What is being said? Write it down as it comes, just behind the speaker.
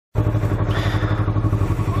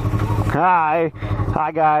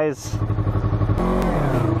Hi guys.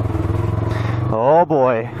 Oh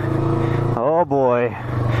boy. Oh boy.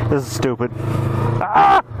 This is stupid.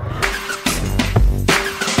 Ah!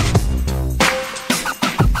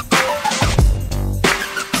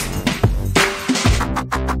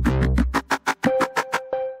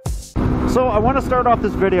 So I want to start off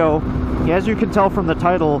this video. As you can tell from the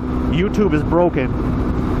title, YouTube is broken.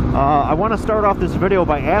 I want to start off this video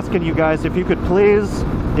by asking you guys if you could please,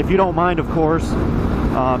 if you don't mind of course,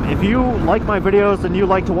 if you like my videos and you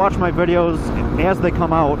like to watch my videos as they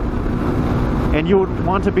come out, and you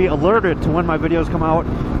want to be alerted to when my videos come out,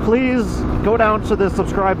 please go down to the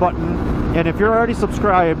subscribe button, and if you're already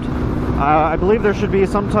subscribed, I believe there should be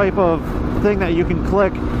some type of thing that you can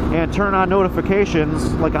click and turn on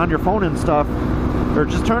notifications, like on your phone and stuff, or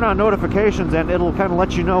just turn on notifications and it'll kind of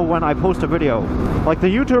let you know when I post a video. Like the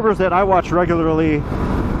YouTubers that I watch regularly,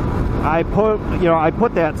 I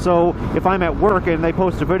put that so if I'm at work and they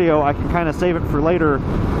post a video, I can kind of save it for later,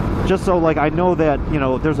 just so like I know that, you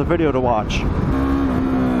know, there's a video to watch.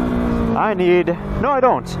 I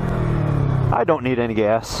don't need any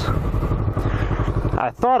gas.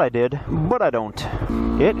 I thought I did, but I don't.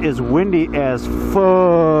 It is windy as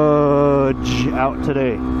fudge out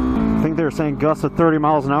today. I think they're saying gusts of 30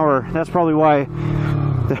 miles an hour. That's probably why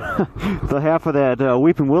the half of that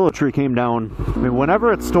weeping willow tree came down. I mean,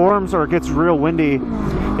 whenever it storms or it gets real windy,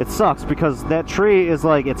 it sucks because that tree is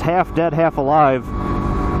like, it's half dead, half alive.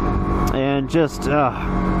 And just,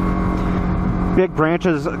 big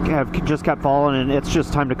branches have just kept falling, and it's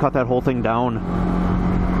just time to cut that whole thing down.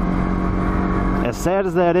 As sad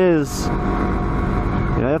as that is,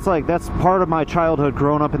 you know, that's part of my childhood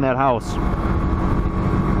growing up in that house.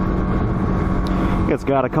 It's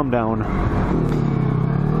gotta come down.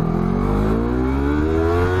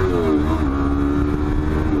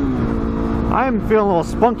 I'm feeling a little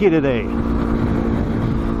spunky today.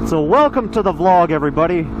 So welcome to the vlog,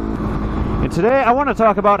 everybody. And today I want to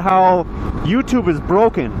talk about how YouTube is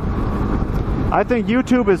broken. I think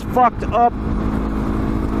YouTube is fucked up.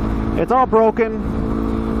 It's all broken.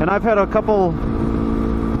 And I've had a couple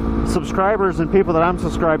subscribers and people that I'm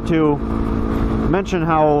subscribed to mention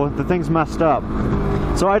how the thing's messed up.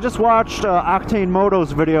 So I just watched Octane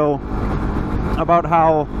Moto's video about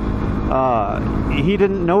how he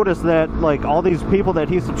didn't notice that like all these people that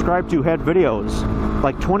he subscribed to had videos,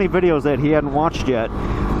 like 20 videos that he hadn't watched yet.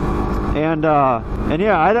 And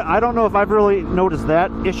yeah, I don't know if I've really noticed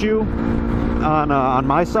that issue on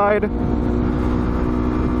my side.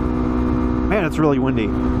 Man, it's really windy.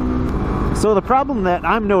 So the problem that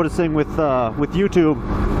I'm noticing with YouTube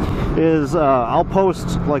is I'll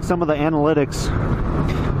post like some of the analytics,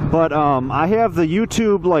 but I have the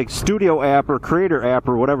YouTube like Studio app or Creator app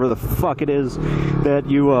or whatever the fuck it is that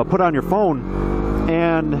you put on your phone,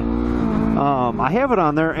 and I have it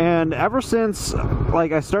on there, and ever since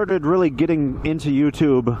like I started really getting into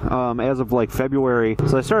YouTube as of like February,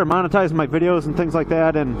 so I started monetizing my videos and things like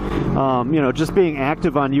that, and you know, just being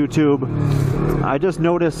active on YouTube, I just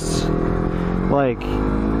noticed like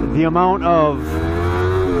the amount of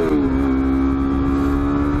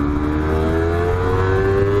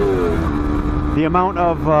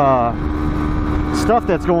stuff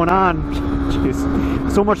that's going on.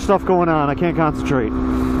 Jeez, so much stuff going on, I can't concentrate.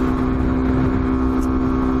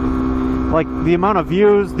 Like the amount of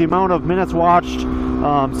views, the amount of minutes watched,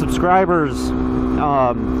 subscribers,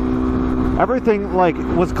 everything like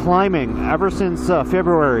was climbing ever since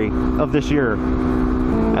February of this year.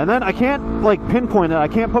 And then I can't like pinpoint it, I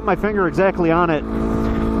can't put my finger exactly on it,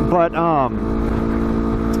 but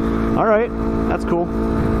alright, that's cool.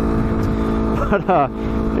 But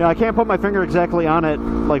yeah, I can't put my finger exactly on it,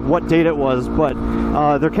 like what date it was, but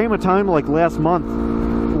there came a time like last month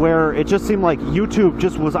where it just seemed like YouTube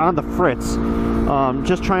just was on the fritz,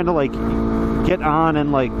 just trying to like get on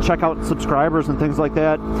and like check out subscribers and things like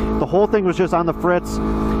that. The whole thing was just on the fritz,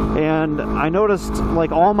 and I noticed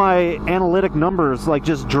like all my analytic numbers like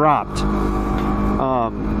just dropped.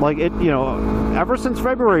 Like it, you know, ever since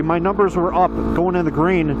February my numbers were up, going in the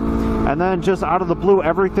green, and then just out of the blue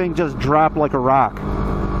everything just dropped like a rock.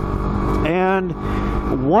 And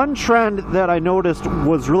one trend that I noticed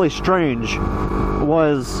was really strange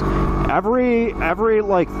was every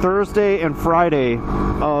like Thursday and Friday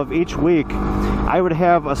of each week I would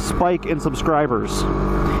have a spike in subscribers.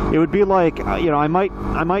 It would be like, you know, I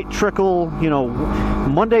might trickle, you know,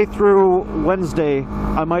 Monday through Wednesday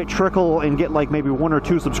I might trickle and get like maybe 1 or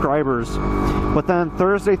 2 subscribers, but then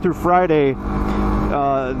Thursday through Friday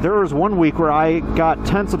there was one week where I got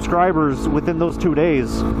 10 subscribers within those 2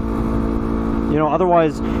 days. You know,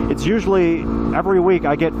 otherwise it's usually every week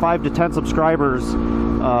I get 5 to 10 subscribers,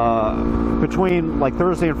 between like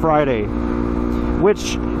Thursday and Friday,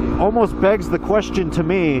 which almost begs the question to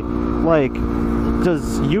me, like,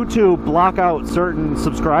 does YouTube block out certain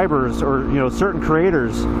subscribers or, you know, certain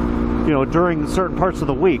creators, you know, during certain parts of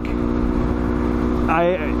the week?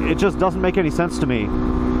 It just doesn't make any sense to me.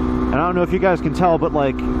 And I don't know if you guys can tell, but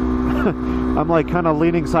like I'm like kind of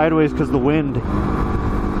leaning sideways because of the wind.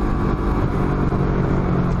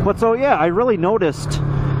 But so yeah, I really noticed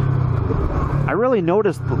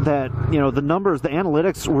that, you know, the numbers, the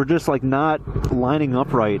analytics were just like not lining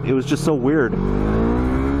up right. It was just so weird.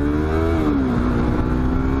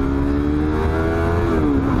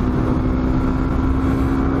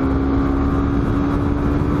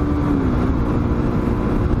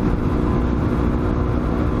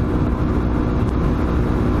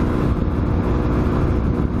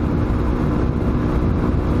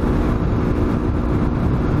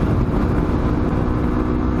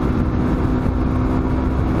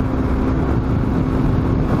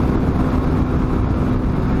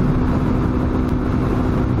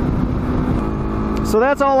 So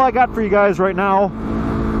that's all I got for you guys right now.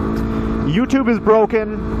 YouTube is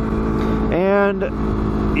broken, and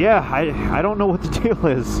yeah, I don't know what the deal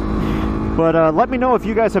is. But let me know if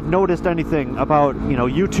you guys have noticed anything about, you know,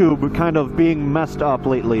 YouTube kind of being messed up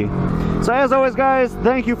lately. So as always, guys,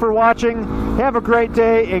 thank you for watching. Have a great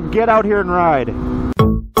day, and get out here and ride.